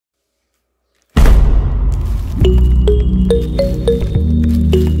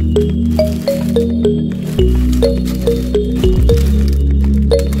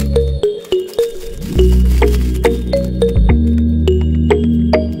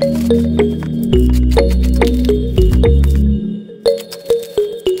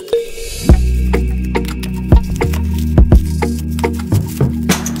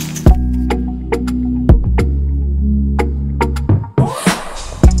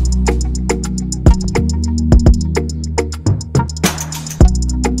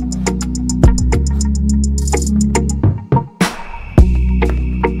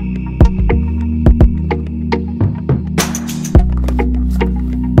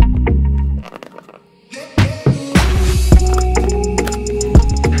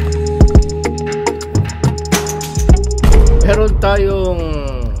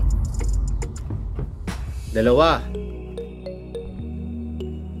Dalawa.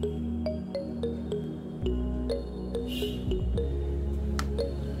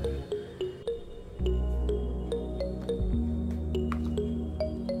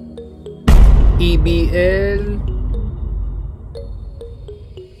 EBL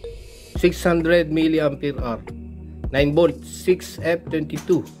 600 mAh 9 volts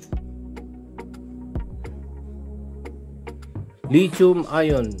 6F22 Lithium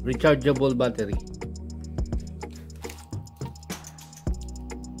Ion Rechargeable Battery.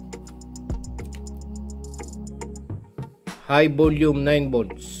 High volume 9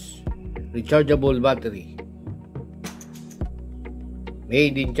 volts rechargeable battery.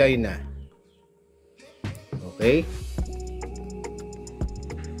 Made in China. Okay.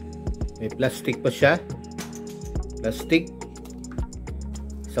 May plastic pa siya. Plastic.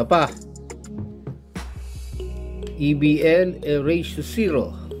 Isa pa. EBL Ratio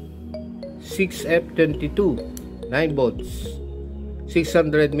 0 6F22 9 volts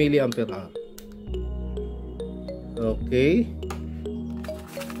 600 mAh. Okay.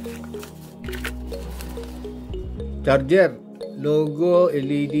 Charger. Logo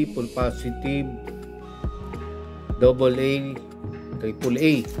LED full positive AA,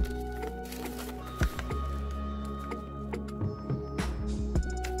 AAA.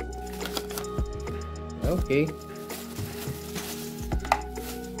 Okay.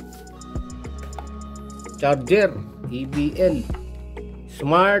 Charger EBL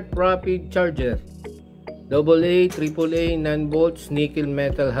Smart Rapid Charger AA, AAA 9 volts nickel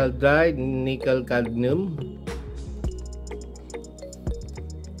metal hydride nickel cadmium.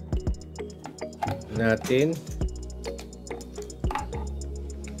 Natin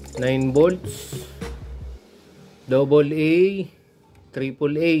 9 volts AA,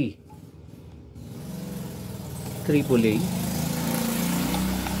 AAA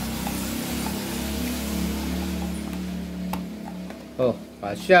oh,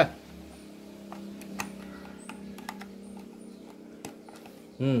 pasya.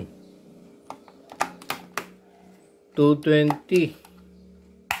 220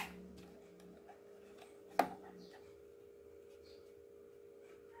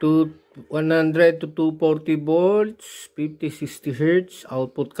 100 to 240 volts 50-60 Hz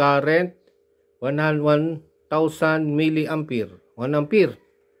output current 1000 milliampere 1 ampere.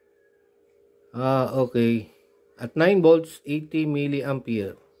 Okay. At 9 volts 80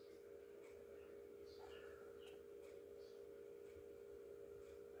 milliampere.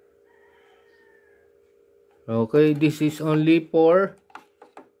 Okay, this is only for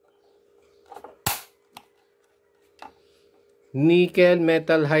nickel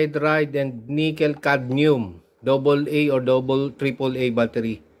metal hydride and nickel cadmium AA or AAA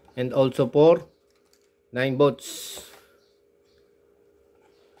battery, and also for 9 volts.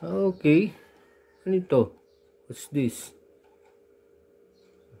 Okay, ano ito? What's this?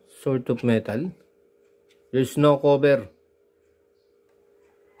 Sort of metal. There's no cover.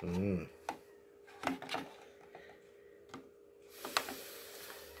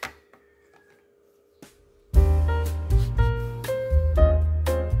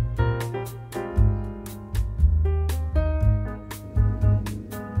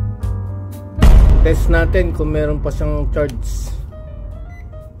 Test natin kung meron pa siyang charge.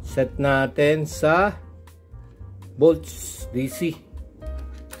 Set natin sa volts DC.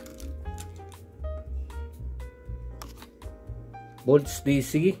 Volts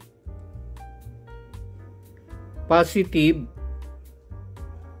DC. Positive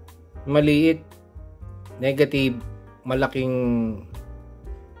maliit, negative malaking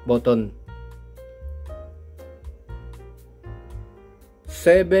button.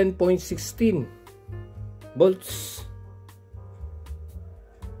 7.16 volts.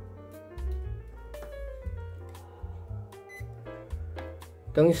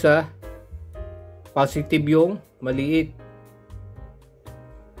 Itong isa positive yung maliit,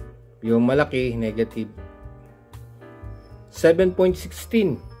 yung malaki negative.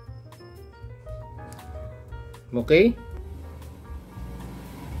 7.16. Okay,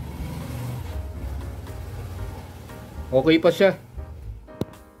 okay pa siya.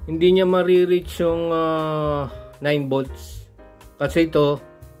 Hindi niya marireach yung 9 volts kasi ito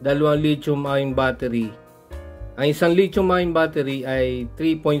dalawang lithium ion battery. Ang isang lithium ion battery ay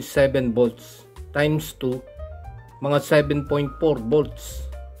 3.7 volts times 2, mga 7.4 volts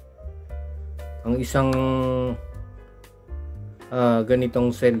ang isang ganitong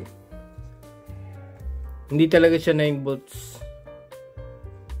cell. Hindi talaga siya 9 volts,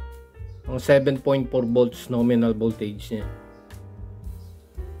 ang 7.4 volts nominal voltage niya.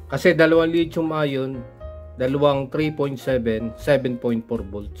 Kasi dalawang lithium ion, dalawang 3.7, 7.4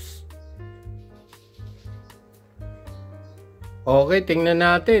 volts. Okay, tingnan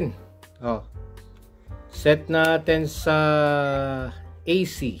natin. Set natin sa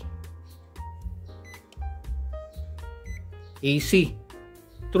AC.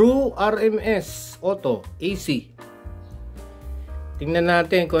 True RMS Auto AC. Tingnan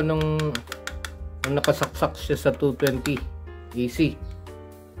natin kung anong nakasaksak siya sa 220 AC.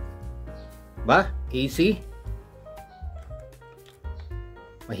 Ba? AC?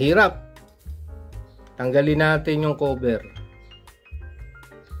 Mahirap. Tanggalin natin yung cover.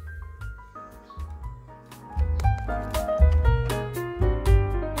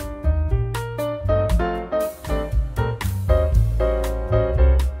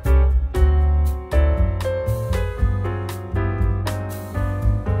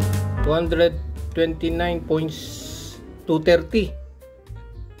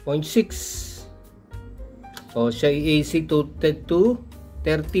 $229.230.6. So siya AC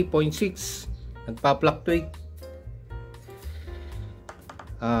 230.6. Nagpa-fluctuate.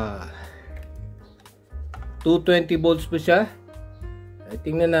 220 volts pa siya.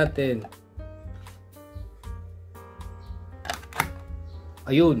 Tingnan natin.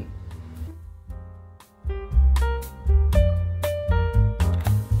 Ayun.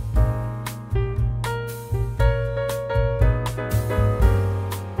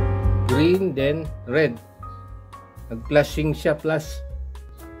 Green, then red. Nag-flashing siya, plus.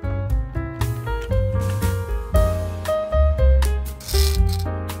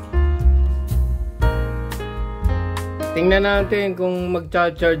 Tingnan natin kung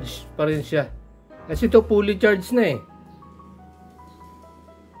mag-charge pa rin siya. Kasi ito fully charged na eh.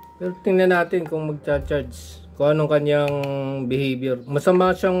 Pero tingnan natin kung mag-charge. Kung anong kanyang behavior.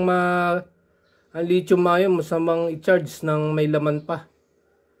 Masama siyang ang lithium ion, masamang i-charge ng may laman pa.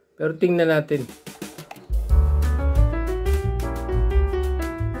 Pero tingnan natin.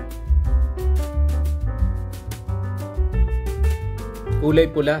 Kulay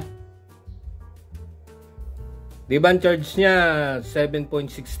pula. Diba ang charge niya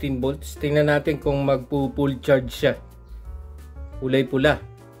 7.16 volts. Tingnan natin kung magpo-full charge siya. Kulay pula.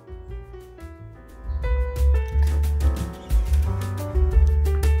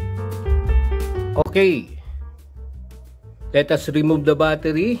 Okay. Let us remove the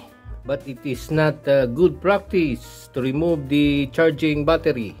battery. But it is not a good practice to remove the charging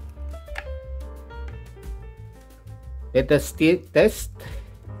battery. Let us test.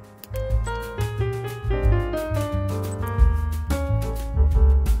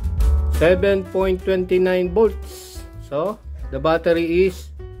 $7.29 volts. So the battery is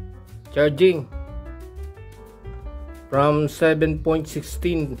charging from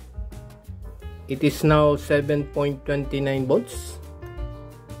 7.16. It is now 7.29 volts.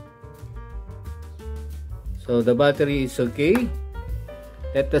 So the battery is okay.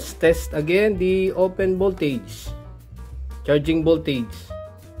 Let us test again the open voltage, charging voltage.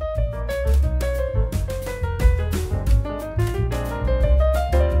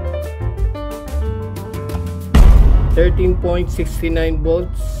 13.69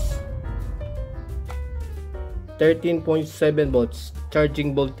 volts, 13.7 volts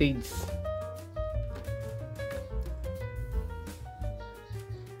charging voltage.